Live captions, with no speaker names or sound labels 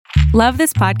Love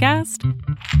this podcast?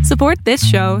 Support this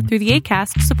show through the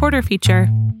Acast supporter feature.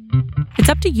 It's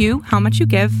up to you how much you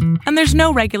give, and there's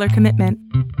no regular commitment.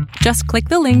 Just click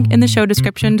the link in the show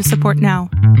description to support now.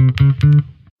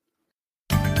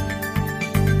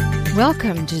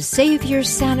 Welcome to Save Your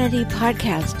Sanity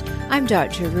podcast. I'm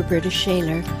Dr. Roberta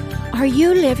Shaler. Are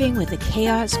you living with the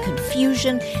chaos,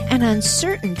 confusion, and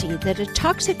uncertainty that a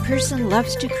toxic person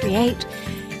loves to create?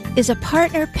 Is a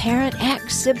partner, parent,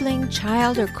 ex, sibling,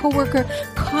 child, or coworker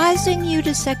causing you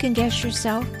to second-guess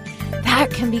yourself? That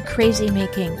can be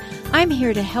crazy-making. I'm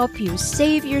here to help you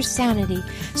save your sanity.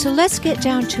 So let's get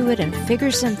down to it and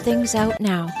figure some things out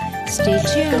now. Stay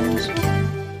tuned.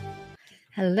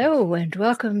 Hello, and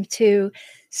welcome to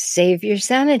Save Your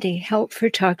Sanity, Help for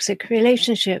Toxic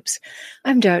Relationships.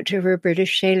 I'm Dr. Roberta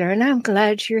Shaler, and I'm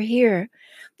glad you're here.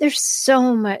 There's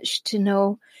so much to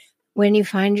know when you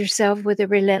find yourself with a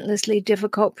relentlessly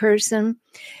difficult person.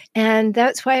 And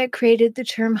that's why I created the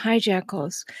term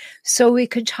hijackals. So we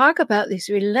could talk about these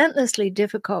relentlessly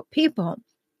difficult people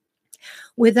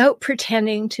without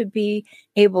pretending to be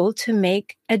able to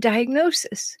make a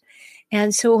diagnosis.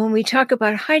 And so when we talk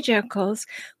about hijackals,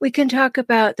 we can talk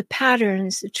about the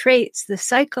patterns, the traits, the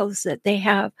cycles that they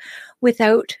have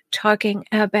without talking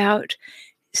about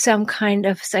some kind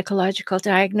of psychological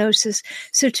diagnosis.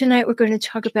 So tonight we're going to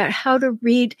talk about how to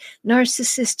read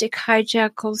narcissistic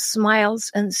hijackals, smiles,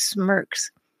 and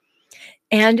smirks.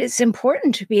 And it's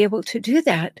important to be able to do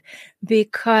that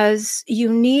because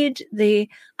you need the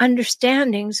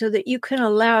understanding so that you can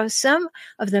allow some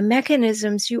of the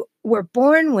mechanisms you were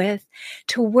born with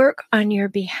to work on your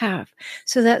behalf.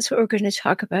 So that's what we're going to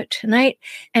talk about tonight.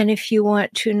 And if you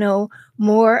want to know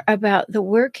more about the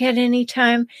work at any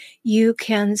time, you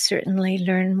can certainly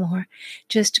learn more.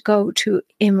 Just go to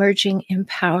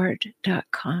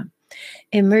emergingempowered.com.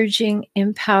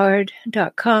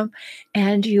 emergingempowered.com,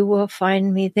 and you will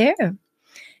find me there.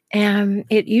 And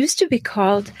it used to be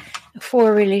called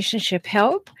For Relationship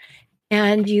Help,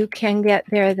 and you can get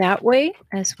there that way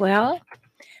as well.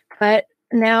 But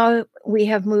now we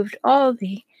have moved all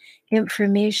the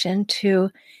information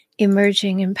to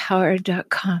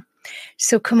emergingempowered.com.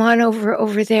 So come on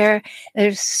over there.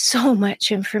 There's so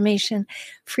much information,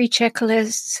 free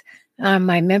checklists,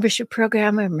 my membership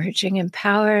program, Emerging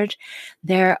Empowered.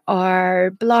 There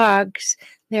are blogs.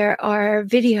 There are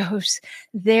videos.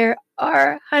 There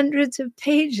are hundreds of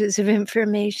pages of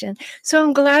information. So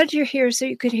I'm glad you're here so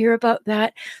you could hear about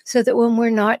that, so that when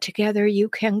we're not together, you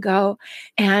can go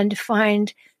and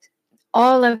find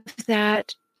all of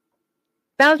that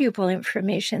valuable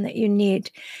information that you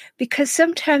need, because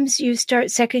sometimes you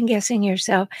start second-guessing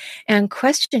yourself and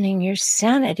questioning your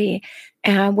sanity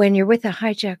when you're with a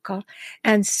hijackal.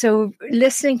 And so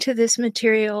listening to this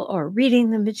material or reading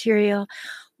the material,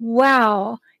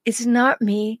 wow, it's not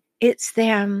me, it's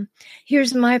them.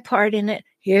 Here's my part in it.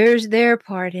 Here's their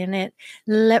part in it.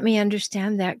 Let me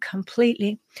understand that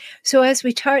completely. So as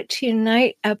we talk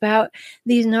tonight about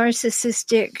these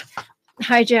narcissistic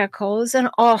hijackals, and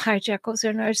all hijackals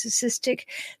are narcissistic,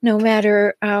 no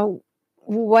matter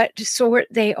what sort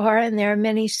they are, and there are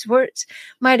many sorts.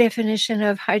 My definition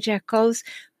of hijackals,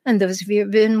 and those of you who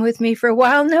have been with me for a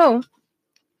while know,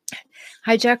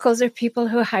 hijackals are people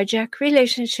who hijack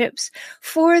relationships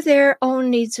for their own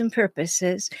needs and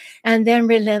purposes, and then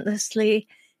relentlessly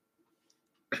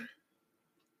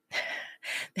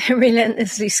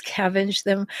scavenge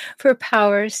them for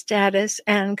power, status,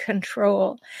 and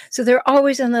control. So they're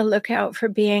always on the lookout for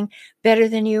being better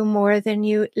than you, more than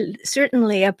you,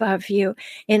 certainly above you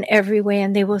in every way,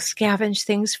 and they will scavenge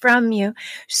things from you.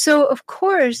 So, of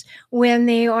course, when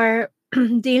they are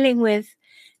dealing with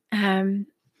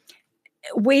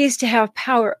ways to have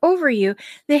power over you,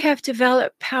 they have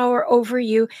developed power over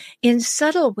you in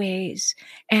subtle ways.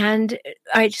 And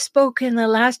I spoke in the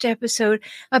last episode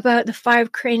about the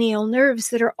 5 cranial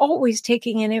nerves that are always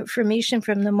taking in information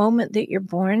from the moment that you're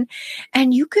born.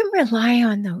 And you can rely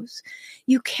on those.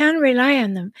 You can rely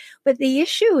on them. But the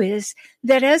issue is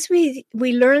that as we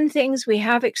learn things, we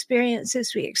have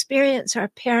experiences, we experience our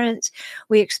parents,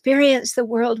 we experience the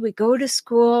world, we go to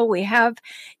school, we have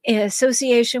an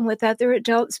association with other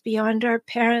adults beyond our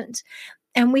parents,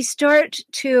 and we start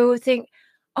to think,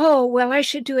 oh, well, I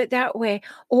should do it that way,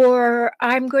 or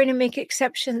I'm going to make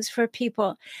exceptions for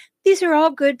people. These are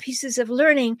all good pieces of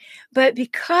learning, but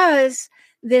because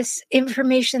this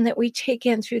information that we take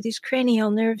in through these cranial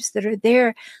nerves that are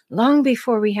there long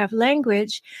before we have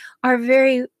language are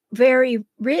very, very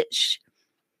rich.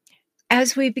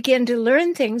 As we begin to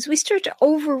learn things, we start to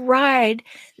override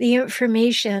the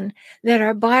information that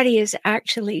our body is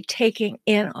actually taking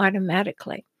in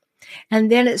automatically.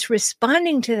 And then it's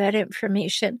responding to that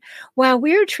information while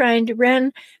we're trying to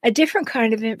run a different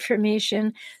kind of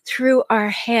information through our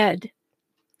head.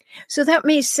 So that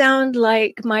may sound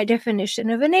like my definition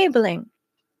of enabling.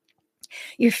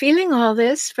 You're feeling all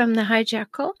this from the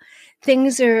hijackal.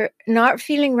 Things are not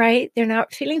feeling right. They're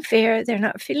not feeling fair. They're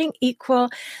not feeling equal.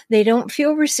 They don't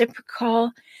feel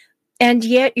reciprocal. And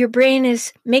yet your brain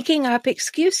is making up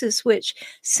excuses, which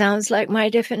sounds like my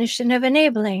definition of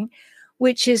enabling,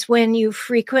 which is when you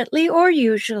frequently or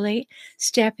usually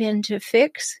step in to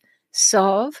fix,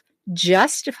 solve,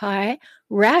 justify,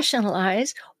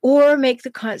 rationalize, or make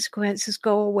the consequences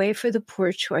go away for the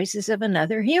poor choices of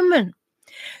another human.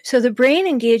 So the brain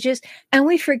engages, and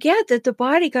we forget that the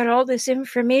body got all this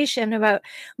information about,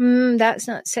 that's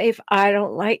not safe. I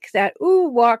don't like that. Ooh,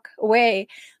 walk away.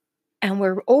 And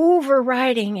we're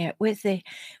overriding it with the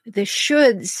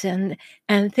shoulds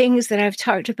and things that I've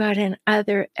talked about in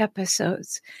other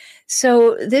episodes.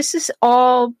 So this is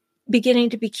all beginning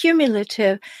to be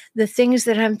cumulative, the things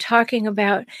that I'm talking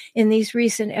about in these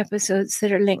recent episodes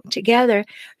that are linked together.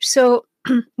 So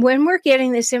when we're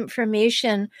getting this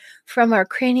information from our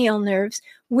cranial nerves,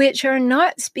 which are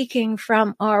not speaking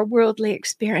from our worldly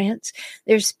experience,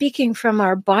 they're speaking from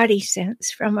our body sense,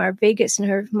 from our vagus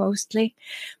nerve mostly,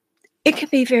 it can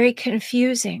be very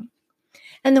confusing.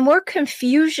 And the more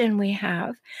confusion we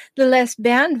have, the less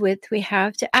bandwidth we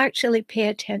have to actually pay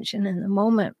attention in the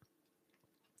moment.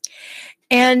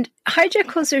 And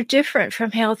hijackals are different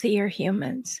from healthier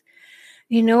humans.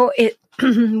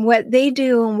 What they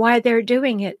do and why they're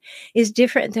doing it is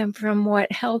different than from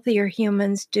what healthier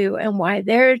humans do and why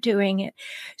they're doing it.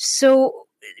 So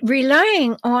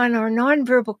relying on our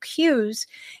nonverbal cues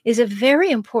is a very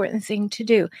important thing to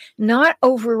do. Not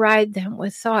override them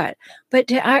with thought, but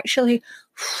to actually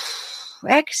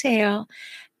exhale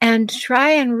and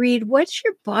try and read what's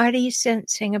your body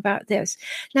sensing about this.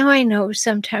 Now, I know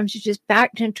sometimes you just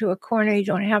backed into a corner, you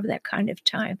don't have that kind of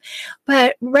time.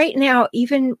 But right now,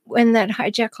 even when that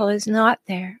hijackal is not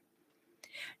there,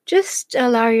 just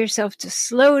allow yourself to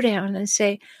slow down and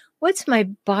say, what's my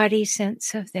body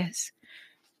sense of this?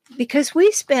 Because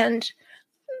we spent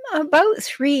about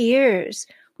 3 years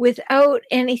without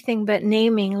anything but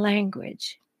naming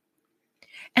language.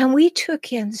 And we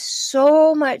took in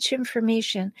so much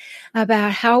information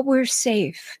about how we're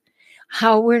safe,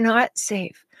 how we're not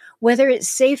safe, whether it's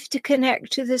safe to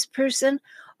connect to this person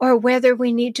or whether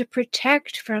we need to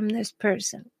protect from this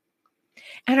person.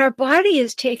 And our body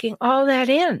is taking all that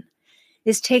in,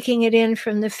 is taking it in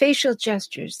from the facial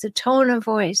gestures, the tone of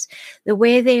voice, the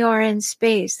way they are in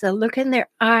space, the look in their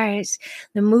eyes,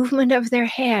 the movement of their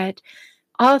head,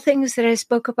 all things that I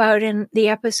spoke about in the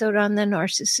episode on the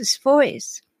narcissist's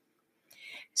voice.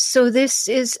 So this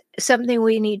is something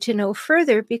we need to know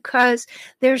further because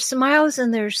their smiles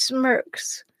and their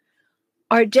smirks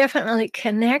are definitely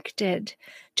connected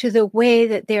to the way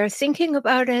that they are thinking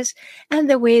about us and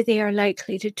the way they are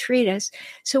likely to treat us.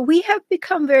 So we have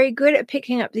become very good at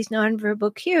picking up these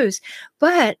nonverbal cues,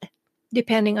 but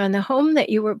depending on the home that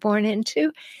you were born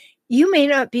into, you may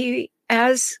not be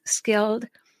as skilled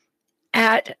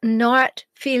at not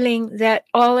feeling that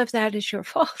all of that is your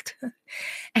fault.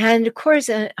 And of course,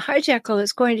 a hijackal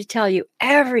is going to tell you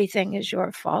everything is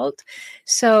your fault.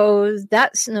 So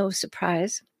that's no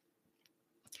surprise.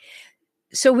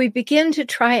 So we begin to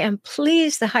try and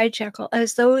please the hijackal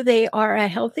as though they are a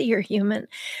healthier human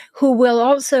who will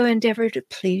also endeavor to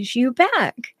please you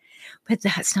back. But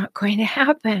that's not going to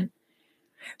happen.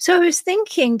 So I was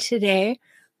thinking today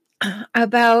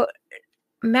about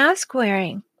mask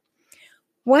wearing.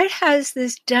 What has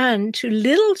this done to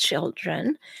little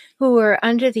children who are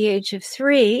under the age of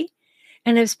 3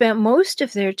 and have spent most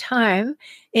of their time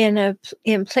in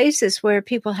places where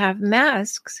people have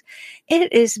masks?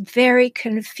 It is very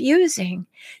confusing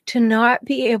to not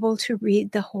be able to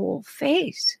read the whole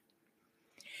face.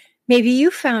 Maybe you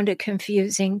found it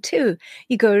confusing too.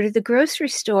 You go to the grocery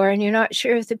store and you're not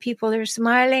sure if the people are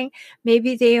smiling.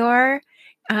 Maybe they are.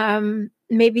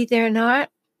 Maybe they're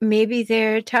not. Maybe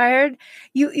they're tired.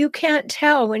 You can't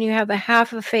tell when you have a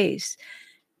half a face.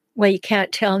 Well, you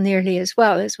can't tell nearly as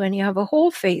well as when you have a whole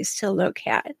face to look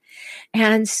at.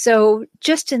 And so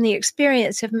just in the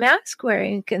experience of mask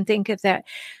wearing, you can think of that.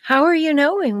 How are you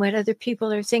knowing what other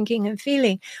people are thinking and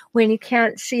feeling when you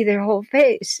can't see their whole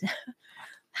face?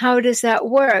 How does that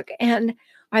work? And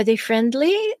are they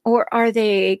friendly or are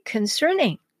they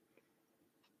concerning?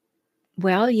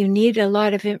 Well, you need a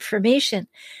lot of information.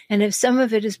 And if some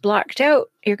of it is blocked out,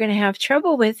 you're going to have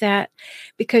trouble with that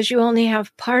because you only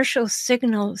have partial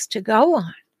signals to go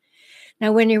on.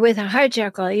 Now, when you're with a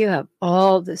hijackal, you have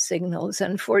all the signals,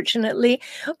 unfortunately,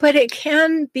 but it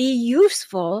can be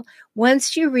useful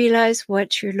once you realize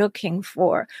what you're looking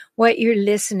for, what you're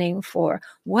listening for.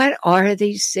 What are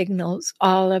these signals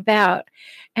all about?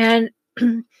 And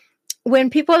when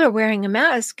people are wearing a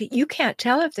mask, you can't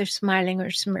tell if they're smiling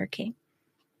or smirking.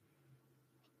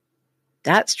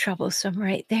 That's troublesome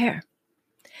right there.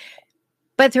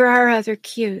 But there are other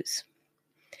cues.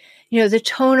 The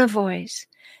tone of voice,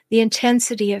 the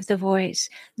intensity of the voice,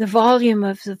 the volume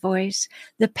of the voice,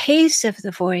 the pace of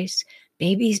the voice.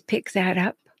 Babies pick that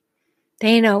up.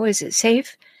 They know, is it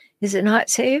safe? Is it not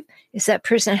safe? Is that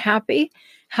person happy?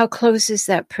 How close is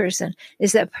that person?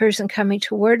 Is that person coming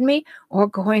toward me or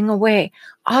going away?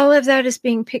 All of that is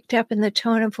being picked up in the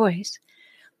tone of voice.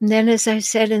 And then, as I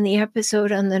said in the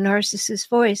episode on the narcissist's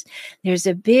voice, there's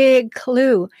a big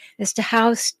clue as to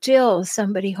how still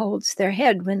somebody holds their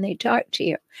head when they talk to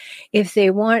you. If they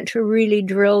want to really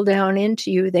drill down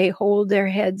into you, they hold their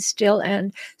head still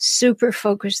and super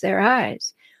focus their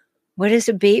eyes. What does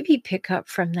a baby pick up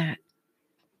from that?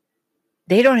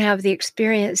 They don't have the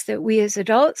experience that we as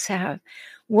adults have.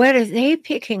 What are they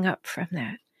picking up from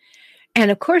that? And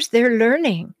of course, they're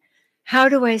learning. How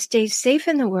do I stay safe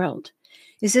in the world?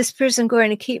 Is this person going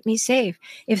to keep me safe?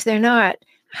 If they're not,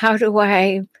 how do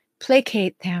I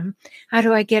placate them? How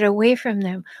do I get away from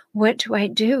them? What do I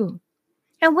do?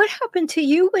 And what happened to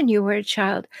you when you were a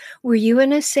child? Were you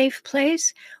in a safe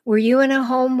place? Were you in a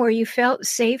home where you felt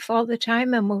safe all the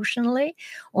time emotionally?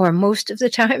 Or most of the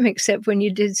time, except when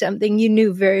you did something you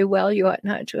knew very well you ought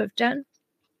not to have done?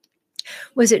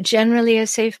 Was it generally a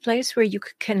safe place where you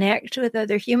could connect with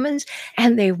other humans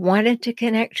and they wanted to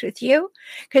connect with you?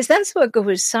 Because that's what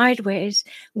goes sideways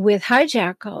with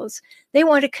hijackals. They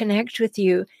want to connect with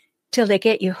you till they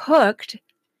get you hooked,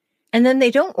 and then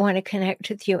they don't want to connect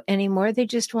with you anymore. They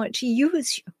just want to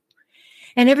use you.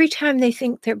 And every time they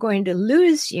think they're going to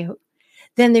lose you,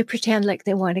 then they pretend like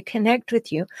they want to connect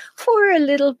with you for a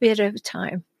little bit of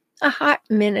time, a hot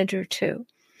minute or two.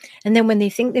 And then when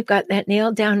they think they've got that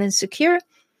nailed down and secure,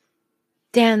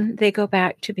 then they go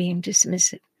back to being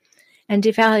dismissive and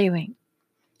devaluing.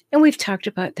 And we've talked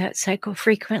about that cycle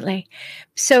frequently.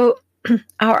 So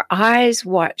our eyes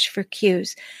watch for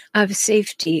cues of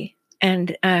safety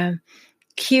and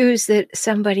cues that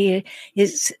somebody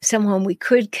is someone we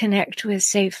could connect with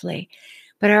safely.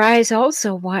 But our eyes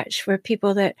also watch for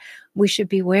people that we should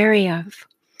be wary of.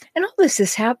 And all this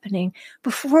is happening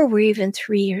before we're even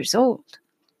 3 years old.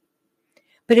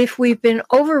 But if we've been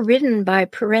overridden by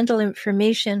parental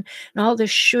information and all the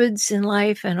shoulds in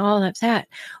life and all of that,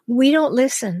 we don't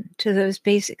listen to those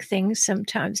basic things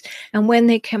sometimes. And when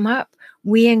they come up,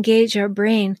 we engage our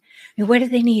brain. And what do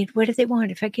they need? What do they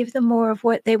want? If I give them more of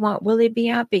what they want, will they be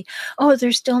happy? Oh,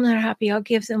 they're still not happy. I'll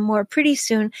give them more. Pretty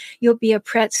soon, you'll be a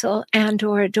pretzel and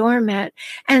or a doormat,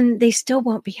 and they still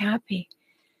won't be happy.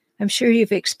 I'm sure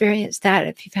you've experienced that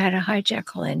if you've had a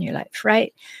hijackal in your life,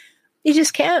 right? You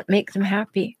just can't make them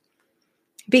happy,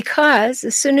 because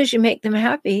as soon as you make them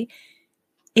happy,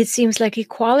 it seems like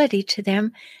equality to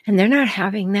them, and they're not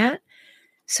having that.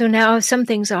 So now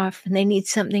something's off and they need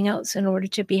something else in order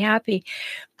to be happy.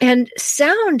 And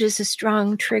sound is a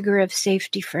strong trigger of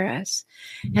safety for us.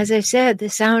 As I said, the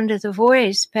sound of the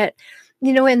voice. But,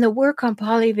 in the work on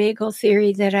polyvagal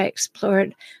theory that I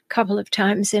explored a couple of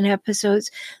times in episodes,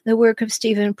 the work of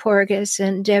Stephen Porges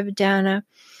and Deb Dana,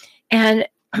 and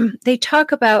they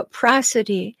talk about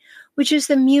prosody, which is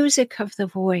the music of the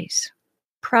voice.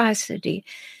 Prosody,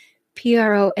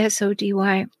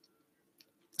 Prosody.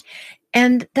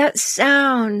 And that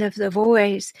sound of the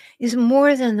voice is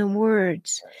more than the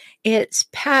words. It's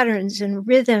patterns and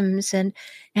rhythms and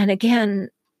again,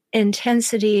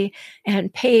 intensity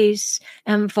and pace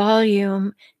and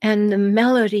volume and the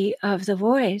melody of the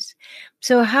voice.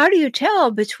 So how do you tell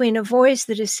between a voice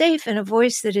that is safe and a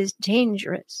voice that is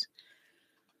dangerous?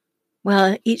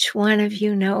 Well, each one of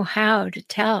you know how to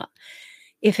tell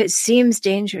if it seems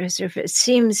dangerous or if it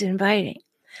seems inviting.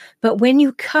 But when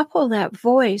you couple that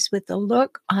voice with the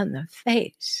look on the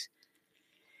face,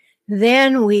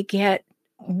 then we get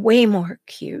way more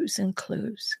cues and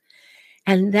clues.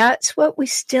 And that's what we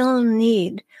still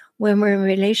need when we're in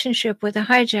relationship with a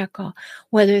hijackal,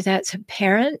 whether that's a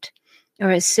parent or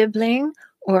a sibling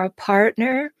or a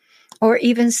partner or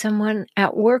even someone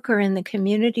at work or in the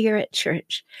community or at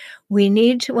church. We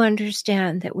need to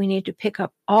understand that we need to pick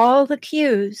up all the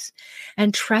cues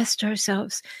and trust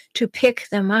ourselves to pick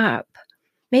them up.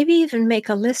 Maybe even make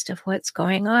a list of what's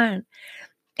going on.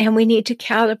 And we need to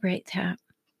calibrate that.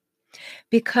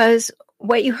 Because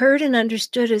what you heard and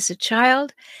understood as a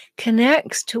child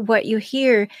connects to what you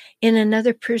hear in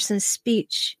another person's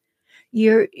speech.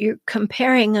 You're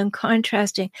comparing and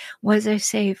contrasting. Was I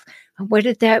safe? What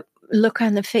did that look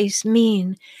on the face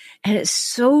mean? And it's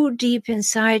so deep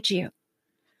inside you.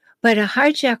 But a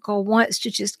hijackal wants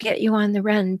to just get you on the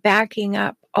run, backing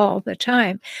up all the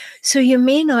time. So you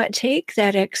may not take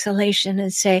that exhalation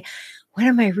and say, what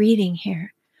am I reading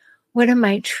here? What am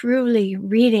I truly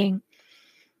reading?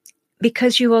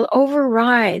 Because you will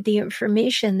override the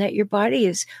information that your body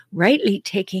is rightly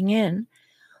taking in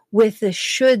with the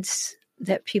shoulds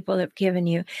that people have given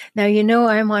you. Now, you know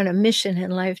I'm on a mission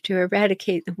in life to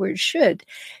eradicate the word should,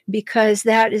 because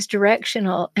that is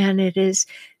directional and it is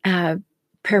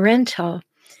parental.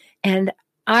 And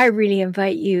I really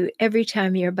invite you, every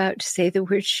time you're about to say the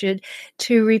word should,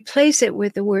 to replace it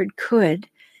with the word could,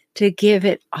 to give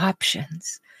it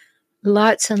options.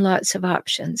 Lots and lots of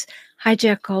options.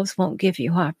 Hijackals won't give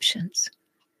you options.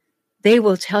 They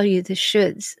will tell you the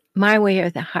shoulds, my way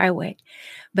or the highway.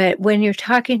 But when you're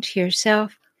talking to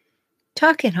yourself,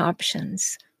 talk in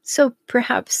options. So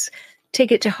perhaps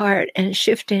take it to heart and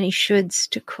shift any shoulds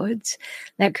to coulds.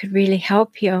 That could really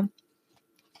help you.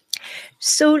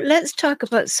 So let's talk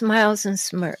about smiles and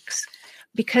smirks,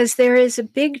 because there is a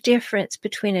big difference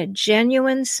between a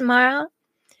genuine smile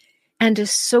and a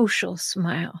social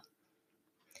smile.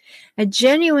 A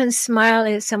genuine smile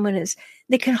is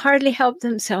they can hardly help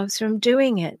themselves from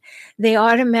doing it. They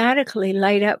automatically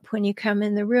light up when you come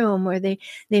in the room, or they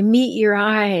meet your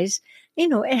eyes. You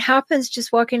know, it happens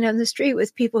just walking down the street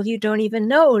with people you don't even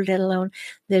know, let alone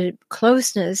the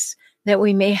closeness that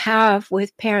we may have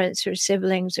with parents or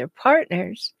siblings or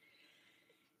partners.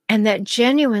 And that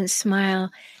genuine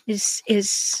smile is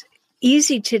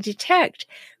easy to detect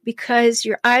because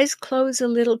your eyes close a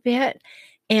little bit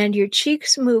and your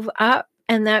cheeks move up,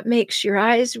 and that makes your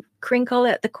eyes crinkle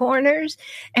at the corners,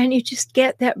 and you just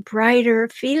get that brighter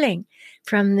feeling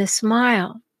from the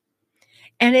smile.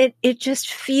 And it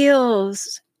just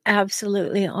feels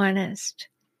absolutely honest.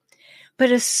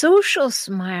 But a social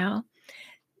smile,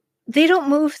 they don't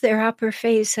move their upper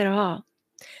face at all.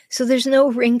 So there's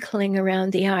no wrinkling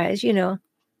around the eyes, you know.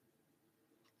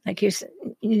 Like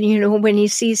when you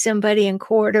see somebody in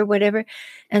court or whatever,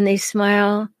 and they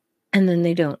smile, and then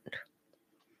they don't.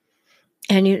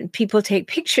 And people take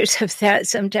pictures of that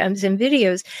sometimes in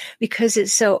videos because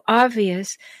it's so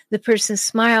obvious. The person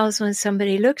smiles when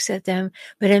somebody looks at them,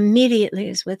 but immediately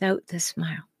is without the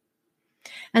smile.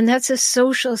 And that's a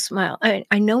social smile.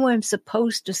 I know I'm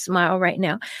supposed to smile right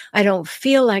now. I don't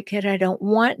feel like it. I don't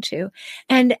want to.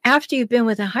 And after you've been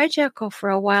with a hijackal for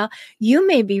a while, you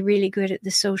may be really good at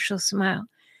the social smile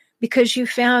because you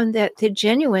found that the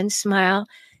genuine smile,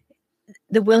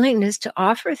 the willingness to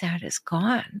offer that is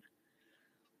gone.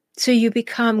 So you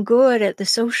become good at the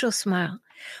social smile.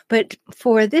 But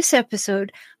for this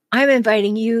episode, I'm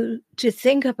inviting you to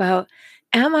think about,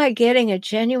 am I getting a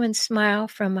genuine smile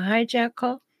from a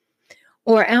hijackal,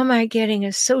 or am I getting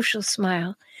a social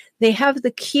smile? They have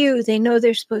the cue. They know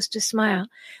they're supposed to smile,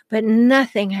 but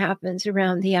nothing happens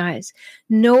around the eyes.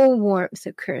 No warmth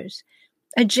occurs.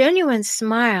 A genuine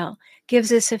smile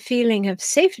gives us a feeling of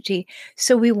safety,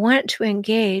 so we want to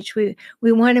engage. We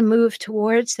want to move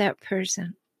towards that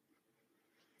person.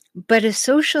 But a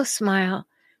social smile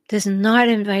does not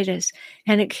invite us,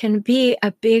 and it can be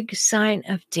a big sign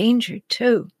of danger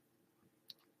too.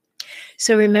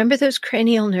 So remember those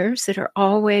cranial nerves that are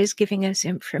always giving us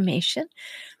information,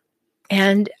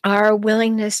 and our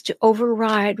willingness to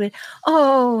override with,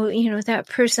 that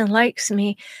person likes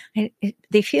me.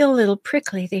 They feel a little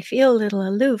prickly. They feel a little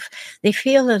aloof. They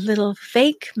feel a little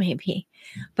fake maybe,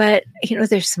 but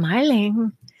they're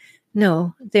smiling.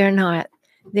 No, they're not.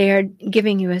 They are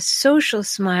giving you a social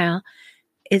smile.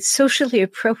 It's socially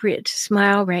appropriate to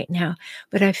smile right now,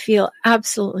 but I feel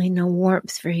absolutely no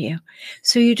warmth for you.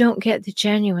 So you don't get the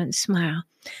genuine smile.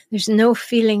 There's no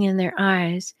feeling in their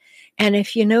eyes. And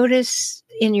if you notice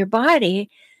in your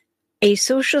body, a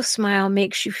social smile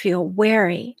makes you feel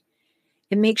wary.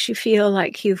 It makes you feel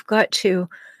like you've got to,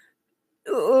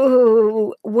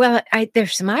 they're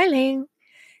smiling.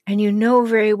 And you know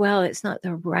very well it's not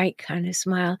the right kind of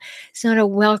smile. It's not a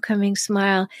welcoming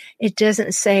smile. It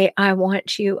doesn't say, I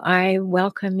want you, I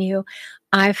welcome you,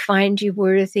 I find you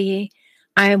worthy,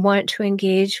 I want to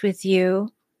engage with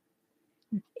you.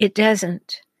 It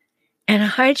doesn't.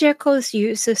 And hijackals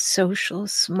use a social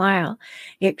smile,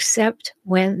 except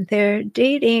when they're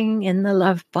dating in the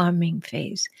love bombing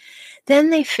phase. Then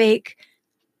they fake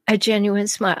a genuine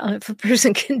smile. If a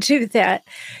person can do that,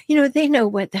 they know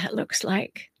what that looks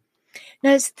like.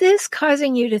 Now, is this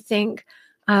causing you to think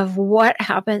of what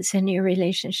happens in your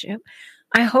relationship?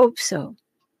 I hope so.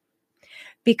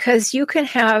 Because you can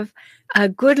have a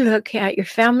good look at your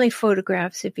family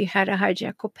photographs if you had a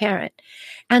hijackal parent,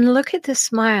 and look at the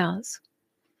smiles.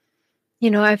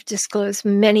 You know, I've disclosed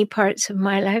many parts of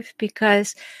my life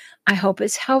because I hope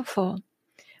it's helpful.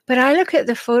 But I look at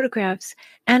the photographs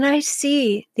and I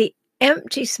see the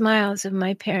empty smiles of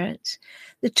my parents,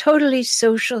 the totally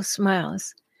social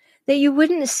smiles that you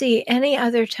wouldn't see any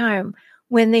other time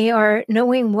when they are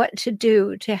knowing what to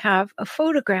do to have a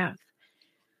photograph.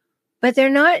 But they're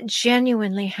not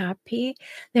genuinely happy.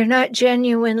 They're not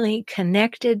genuinely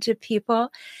connected to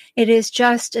people. It is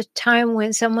just a time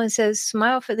when someone says,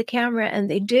 smile for the camera, and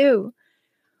they do.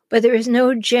 But there is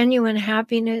no genuine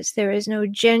happiness. There is no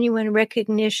genuine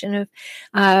recognition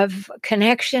of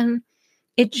connection.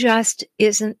 It just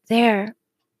isn't there.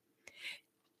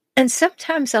 And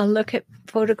sometimes I'll look at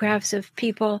photographs of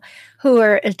people who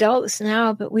are adults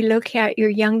now, but we look at your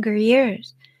younger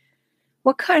years.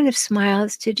 What kind of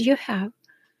smiles did you have?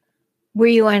 Were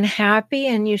you unhappy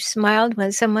and you smiled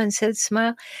when someone said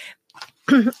smile?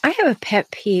 I have a pet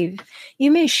peeve.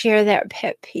 You may share that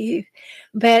pet peeve,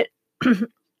 but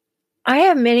I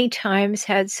have many times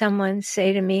had someone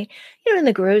say to me, you know, in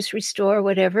the grocery store or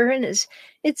whatever, and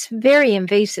it's very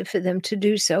invasive for them to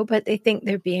do so, but they think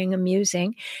they're being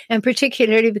amusing. And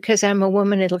particularly because I'm a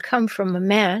woman, it'll come from a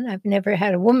man. I've never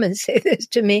had a woman say this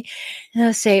to me. And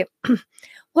they'll say,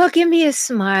 well, give me a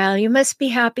smile. You must be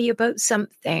happy about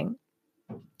something.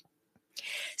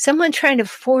 Someone trying to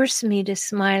force me to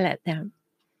smile at them.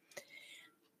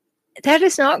 That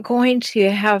is not going to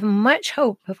have much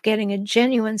hope of getting a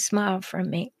genuine smile from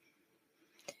me.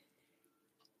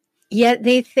 Yet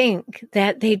they think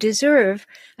that they deserve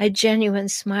a genuine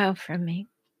smile from me.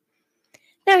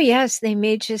 Now, yes, they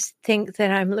may just think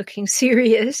that I'm looking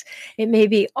serious. It may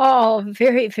be all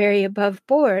very, very above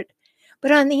board.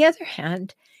 But on the other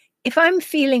hand, if I'm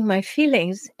feeling my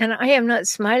feelings and I am not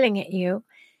smiling at you,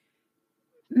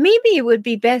 maybe it would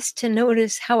be best to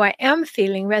notice how I am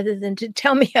feeling rather than to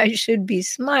tell me I should be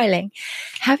smiling.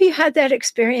 Have you had that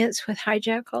experience with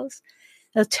hijackals?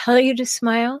 They'll tell you to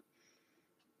smile,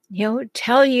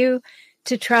 tell you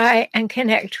to try and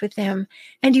connect with them,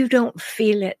 and you don't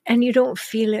feel it, and you don't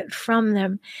feel it from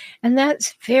them. And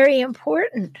that's very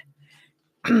important.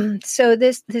 So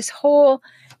this whole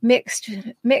mixed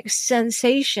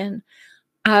sensation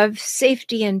of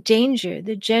safety and danger,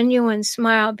 the genuine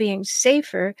smile being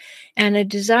safer and a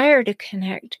desire to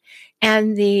connect,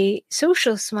 and the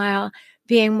social smile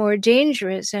being more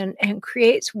dangerous and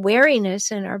creates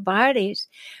wariness in our bodies,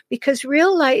 because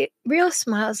real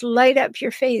smiles light up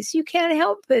your face. You can't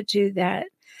help but do that.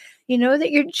 You know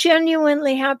that you're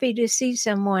genuinely happy to see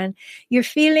someone. You're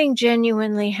feeling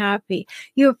genuinely happy.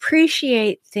 You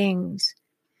appreciate things.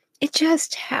 It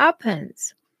just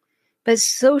happens. But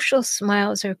social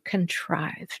smiles are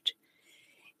contrived.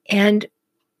 And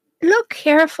look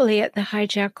carefully at the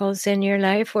hijackals in your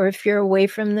life, or if you're away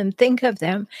from them, think of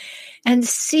them and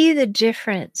see the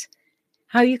difference.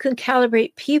 How you can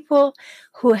calibrate people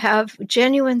who have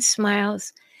genuine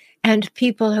smiles and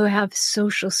people who have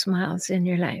social smiles in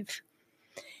your life.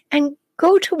 And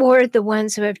go toward the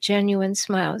ones who have genuine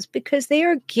smiles, because they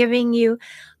are giving you,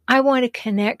 I want to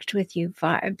connect with you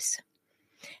vibes.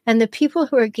 And the people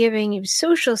who are giving you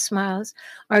social smiles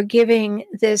are giving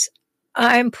this,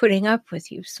 I'm putting up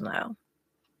with you smile.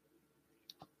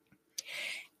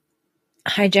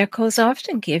 Hijackals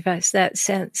often give us that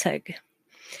sense, like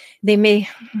they may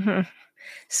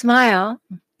smile.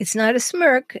 It's not a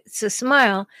smirk, it's a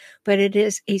smile, but it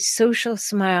is a social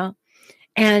smile.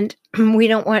 And we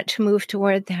don't want to move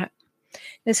toward that.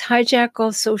 This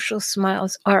hijackal social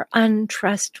smiles are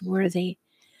untrustworthy.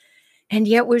 And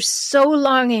yet we're so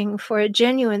longing for a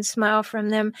genuine smile from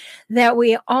them that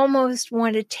we almost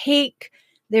want to take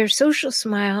their social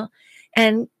smile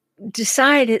and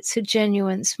decide it's a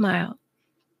genuine smile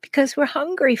because we're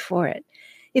hungry for it.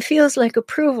 It feels like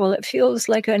approval. It feels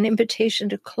like an invitation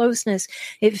to closeness.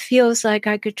 It feels like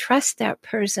I could trust that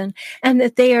person and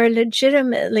that they are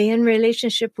legitimately in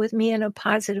relationship with me in a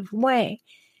positive way.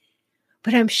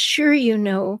 But I'm sure you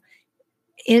know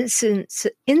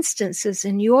instances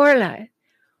in your life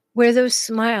where those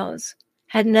smiles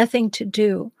had nothing to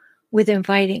do with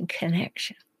inviting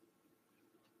connection.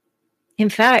 In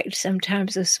fact,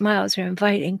 sometimes those smiles are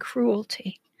inviting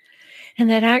cruelty. And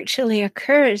that actually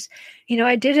occurs. You know,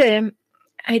 I did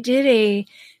a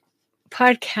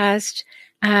podcast,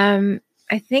 I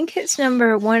think it's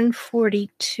number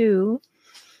 142,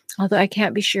 although I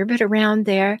can't be sure, but around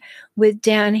there, with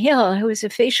Dan Hill, who is a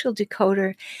facial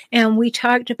decoder. And we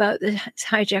talked about the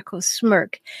hijackal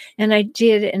smirk. And I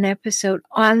did an episode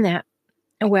on that.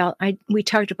 Well, we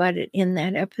talked about it in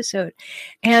that episode.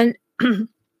 And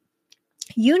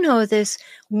You know, this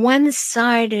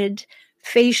one-sided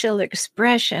facial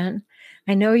expression.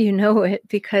 I know you know it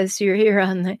because you're here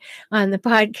on the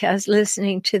podcast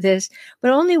listening to this,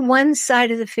 but only one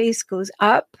side of the face goes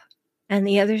up and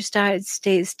the other side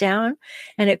stays down,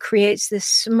 and it creates this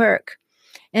smirk.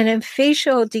 And in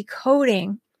facial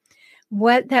decoding,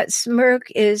 what that smirk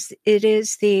is, it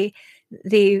is the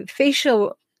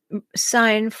facial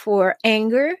sign for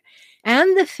anger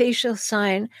and the facial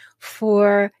sign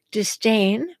for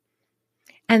disdain.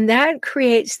 And that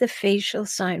creates the facial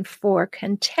sign for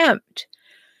contempt.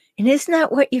 And isn't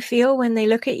that what you feel when they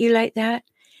look at you like that?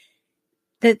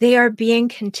 That they are being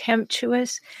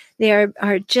contemptuous. They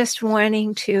are just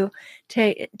wanting to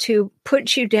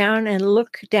put you down and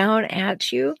look down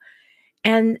at you.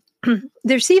 And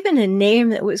there's even a name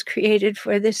that was created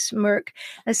for this smirk,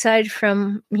 aside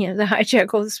from, the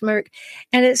hijackal smirk,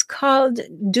 and it's called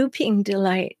duping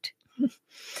delight.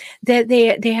 That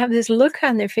they have this look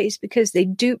on their face because they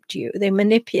duped you, they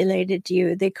manipulated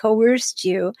you, they coerced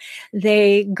you,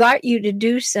 they got you to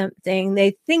do something,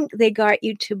 they think they got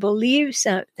you to believe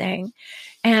something,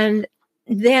 and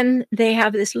then they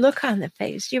have this look on the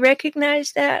face. Do you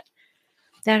recognize that?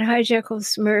 That hijackal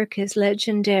smirk is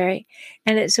legendary,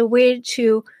 and it's a way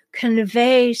to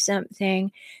convey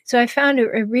something. So I found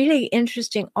a really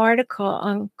interesting article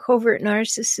on covert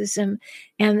narcissism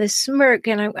and the smirk,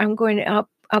 and I'm going to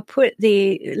I'll put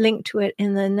the link to it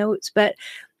in the notes, but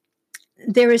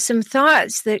there were some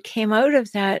thoughts that came out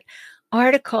of that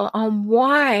article on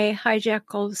why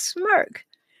hijackals smirk.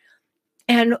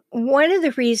 And one of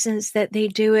the reasons that they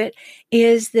do it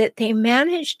is that they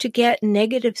manage to get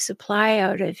negative supply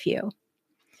out of you.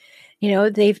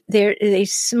 They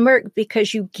smirk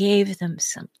because you gave them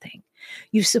something.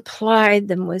 You supplied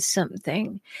them with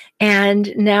something.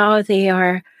 And now they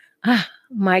are,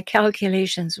 my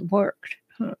calculations worked.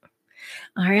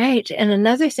 All right. And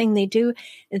another thing they do,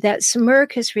 that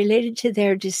smirk is related to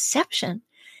their deception.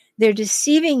 They're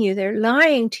deceiving you. They're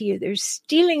lying to you. They're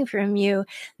stealing from you.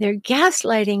 They're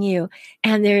gaslighting you.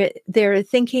 And they're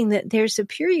thinking that they're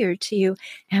superior to you.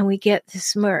 And we get the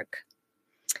smirk.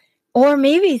 Or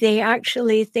maybe they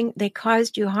actually think they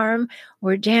caused you harm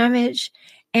or damage.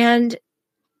 And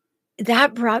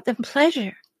that brought them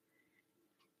pleasure.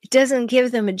 It doesn't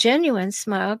give them a genuine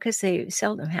smile because they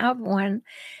seldom have one.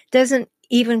 Doesn't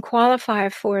even qualify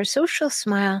for a social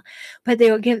smile, but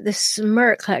they will give the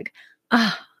smirk like,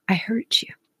 I hurt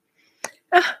you.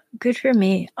 Good for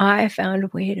me. I found a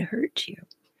way to hurt you.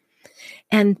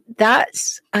 And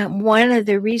that's one of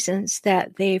the reasons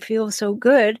that they feel so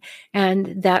good.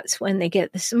 And that's when they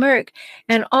get the smirk.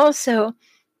 And also,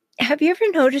 have you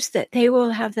ever noticed that they will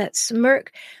have that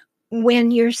smirk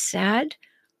when you're sad,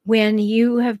 when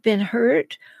you have been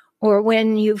hurt, or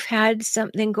when you've had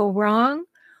something go wrong,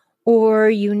 or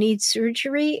you need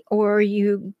surgery, or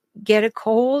you get a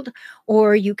cold,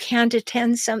 or you can't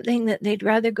attend something that they'd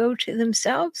rather go to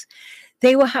themselves?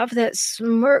 They will have that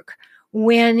smirk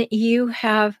when you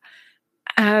have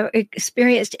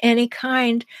experienced any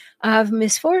kind of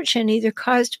misfortune, either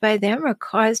caused by them or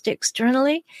caused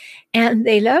externally. And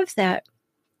they love that.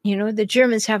 The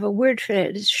Germans have a word for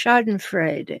it. It's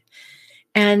Schadenfreude.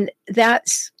 And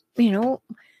that's, the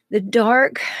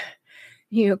dark,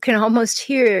 can almost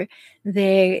hear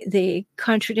the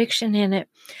contradiction in it.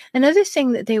 Another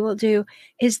thing that they will do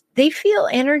is they feel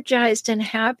energized and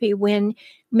happy when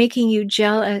making you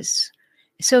jealous.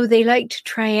 So they like to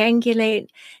triangulate,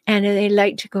 and they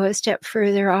like to go a step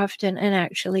further often and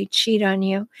actually cheat on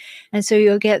you. And so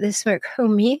you'll get the smirk, who,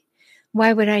 me?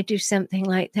 Why would I do something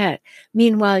like that?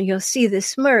 Meanwhile, you'll see the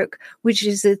smirk, which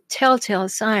is a telltale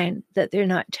sign that they're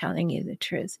not telling you the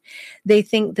truth. They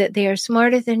think that they are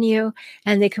smarter than you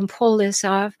and they can pull this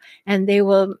off, and they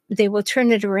will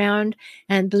turn it around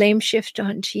and blame shift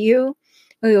onto you.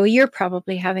 Oh, you're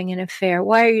probably having an affair.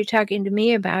 Why are you talking to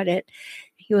me about it?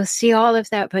 You will see all of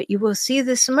that, but you will see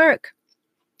the smirk.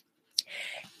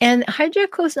 And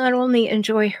hijackals not only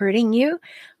enjoy hurting you,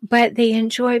 but they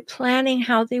enjoy planning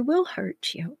how they will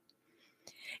hurt you.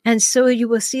 And so you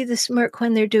will see the smirk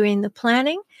when they're doing the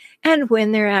planning and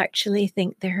when they actually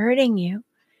think they're hurting you.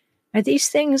 Are these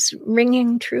things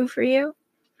ringing true for you?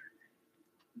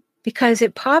 Because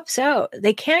it pops out.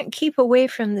 They can't keep away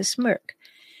from the smirk.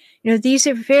 These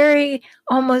are very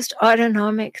almost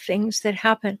autonomic things that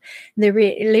happen. The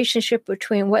relationship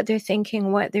between what they're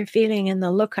thinking, what they're feeling, and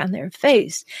the look on their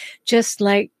face, just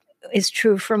like is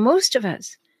true for most of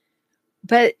us.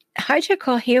 But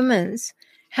hijackal humans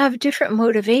have different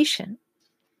motivation.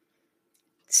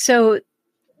 So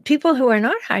people who are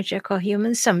not hijackal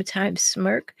humans sometimes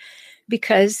smirk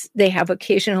because they have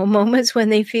occasional moments when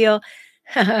they feel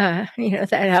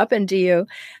That happened to you,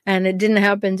 and it didn't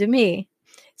happen to me.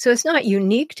 So it's not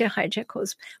unique to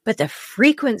hijackals, but the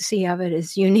frequency of it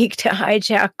is unique to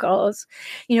hijackals,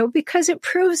 because it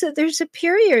proves that they're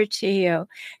superior to you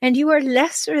and you are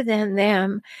lesser than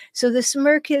them. So the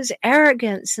smirk is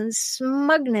arrogance and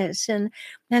smugness and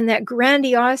that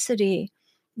grandiosity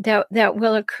that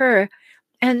will occur.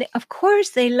 And of course,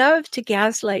 they love to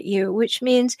gaslight you, which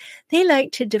means they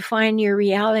like to define your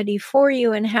reality for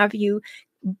you and have you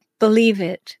believe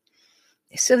it.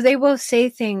 So they will say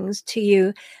things to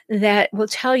you that will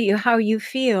tell you how you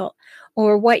feel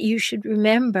or what you should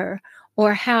remember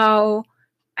or how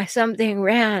something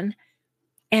ran.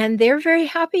 And they're very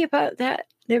happy about that.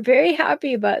 They're very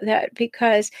happy about that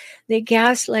because they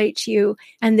gaslight you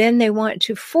and then they want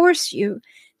to force you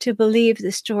to believe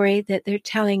the story that they're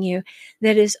telling you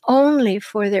that is only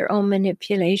for their own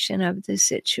manipulation of the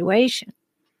situation.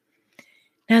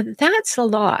 Now, that's a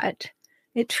lot.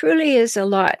 It truly is a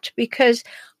lot because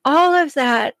all of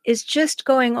that is just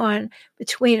going on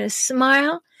between a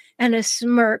smile and a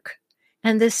smirk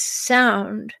and the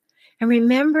sound. And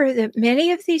remember that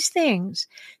many of these things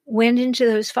went into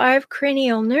those 5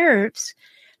 cranial nerves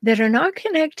that are not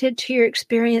connected to your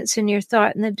experience and your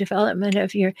thought and the development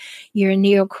of your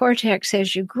neocortex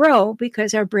as you grow,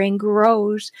 because our brain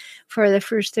grows for the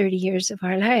first 30 years of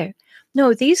our life.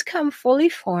 No, these come fully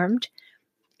formed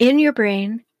in your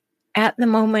brain at the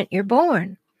moment you're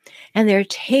born. And they're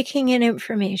taking in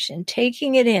information,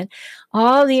 taking it in,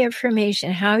 all the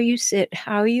information, how you sit,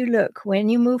 how you look, when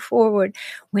you move forward,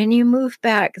 when you move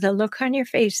back, the look on your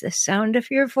face, the sound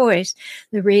of your voice,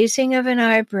 the raising of an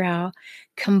eyebrow,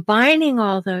 combining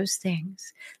all those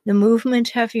things, the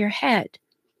movement of your head.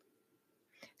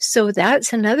 So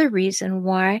that's another reason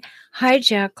why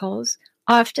hijackals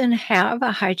often have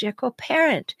a hijackal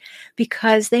parent,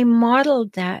 because they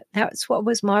modeled that. That's what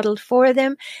was modeled for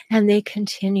them, and they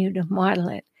continue to model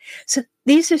it. So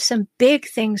these are some big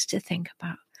things to think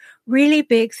about, really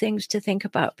big things to think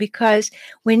about, because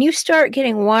when you start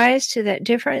getting wise to that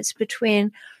difference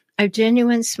between a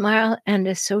genuine smile and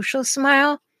a social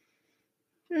smile,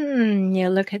 you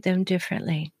look at them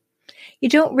differently. You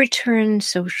don't return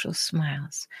social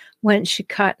smiles once you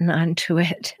cotton onto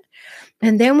it.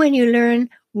 And then when you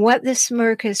learn what the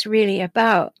smirk is really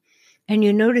about, and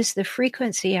you notice the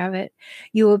frequency of it,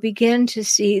 you will begin to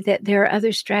see that there are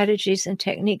other strategies and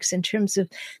techniques in terms of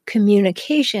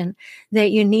communication that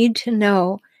you need to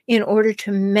know in order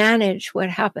to manage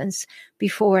what happens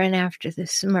before and after the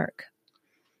smirk.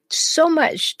 So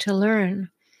much to learn.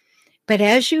 But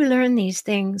as you learn these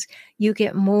things, you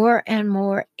get more and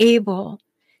more able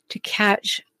to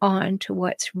catch on to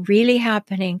what's really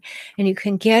happening. And you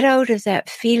can get out of that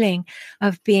feeling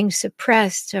of being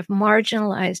suppressed, of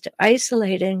marginalized,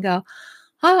 isolated, and go,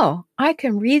 oh, I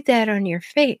can read that on your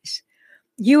face.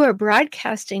 You are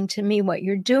broadcasting to me what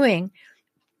you're doing.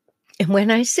 And when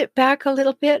I sit back a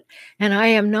little bit and I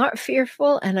am not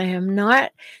fearful and I am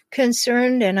not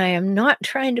concerned and I am not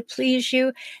trying to please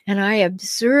you and I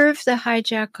observe the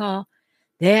hijackal,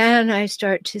 then I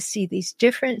start to see these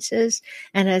differences.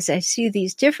 And as I see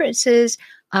these differences,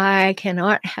 I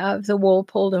cannot have the wool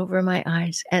pulled over my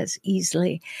eyes as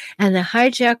easily. And the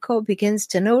hijackal begins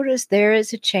to notice there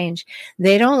is a change.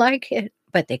 They don't like it,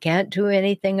 but they can't do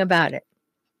anything about it.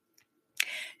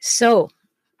 So,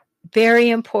 very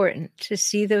important to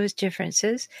see those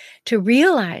differences, to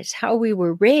realize how we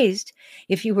were raised.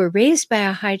 If you were raised by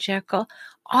a hijackal,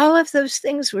 all of those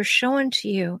things were shown to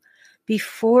you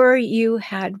before you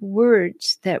had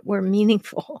words that were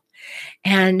meaningful.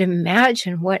 And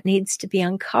imagine what needs to be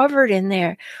uncovered in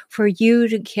there for you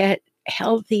to get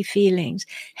healthy feelings,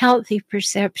 healthy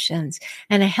perceptions,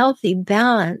 and a healthy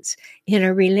balance in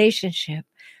a relationship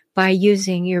by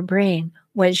using your brain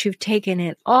once you've taken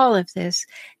in all of this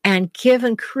and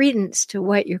given credence to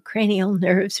what your cranial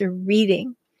nerves are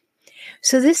reading.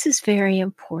 So this is very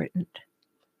important.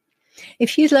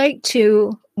 If you'd like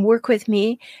to work with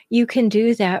me, you can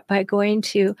do that by going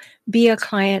to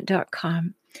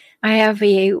beaclient.com. I have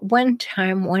a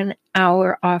one-time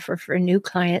 1-hour offer for new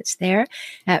clients there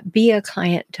at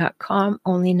beaclient.com,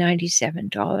 only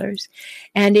 $97.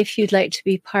 And if you'd like to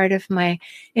be part of my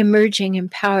emerging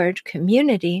empowered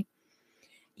community,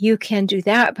 you can do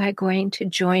that by going to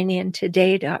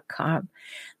joinintoday.com.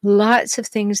 Lots of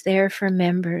things there for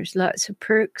members, lots of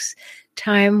perks,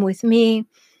 time with me,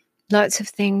 lots of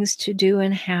things to do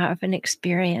and have and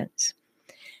experience.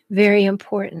 Very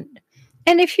important.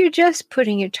 And if you're just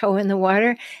putting your toe in the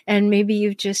water and maybe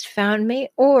you've just found me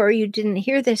or you didn't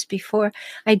hear this before,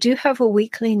 I do have a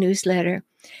weekly newsletter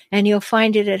And you'll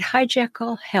find it at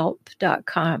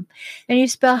hijackallhelp.com. And you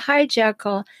spell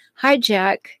hijackal,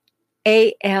 hijack,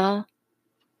 A-L,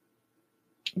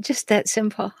 just that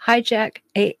simple, hijack,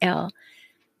 A-L,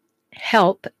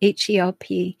 help,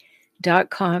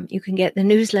 HELP.com. You can get the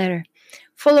newsletter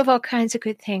full of all kinds of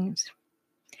good things.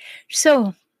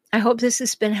 So I hope this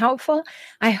has been helpful.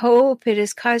 I hope it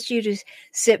has caused you to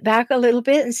sit back a little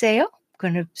bit and say, oh, I'm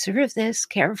going to observe this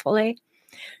carefully.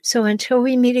 So until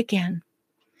we meet again,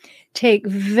 take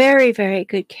very, very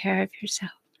good care of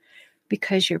yourself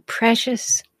because you're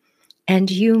precious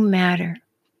and you matter.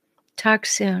 Talk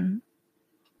soon.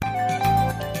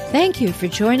 Thank you for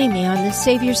joining me on the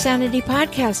Save Your Sanity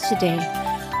podcast today.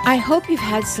 I hope you've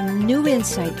had some new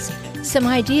insights, some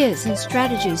ideas and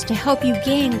strategies to help you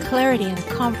gain clarity and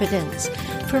confidence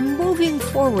for moving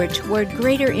forward toward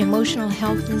greater emotional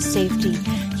health and safety.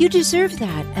 You deserve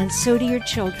that, and so do your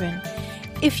children.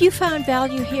 If you found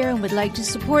value here and would like to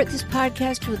support this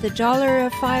podcast with $1 or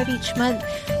 $5 each month,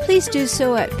 please do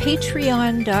so at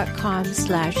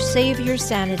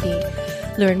patreon.com/saveyoursanity.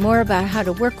 Learn more about how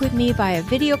to work with me via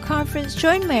video conference,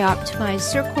 join my optimized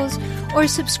circles, or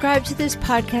subscribe to this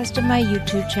podcast on my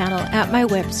YouTube channel at my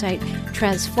website,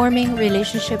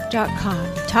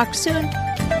 transformingrelationship.com. Talk soon.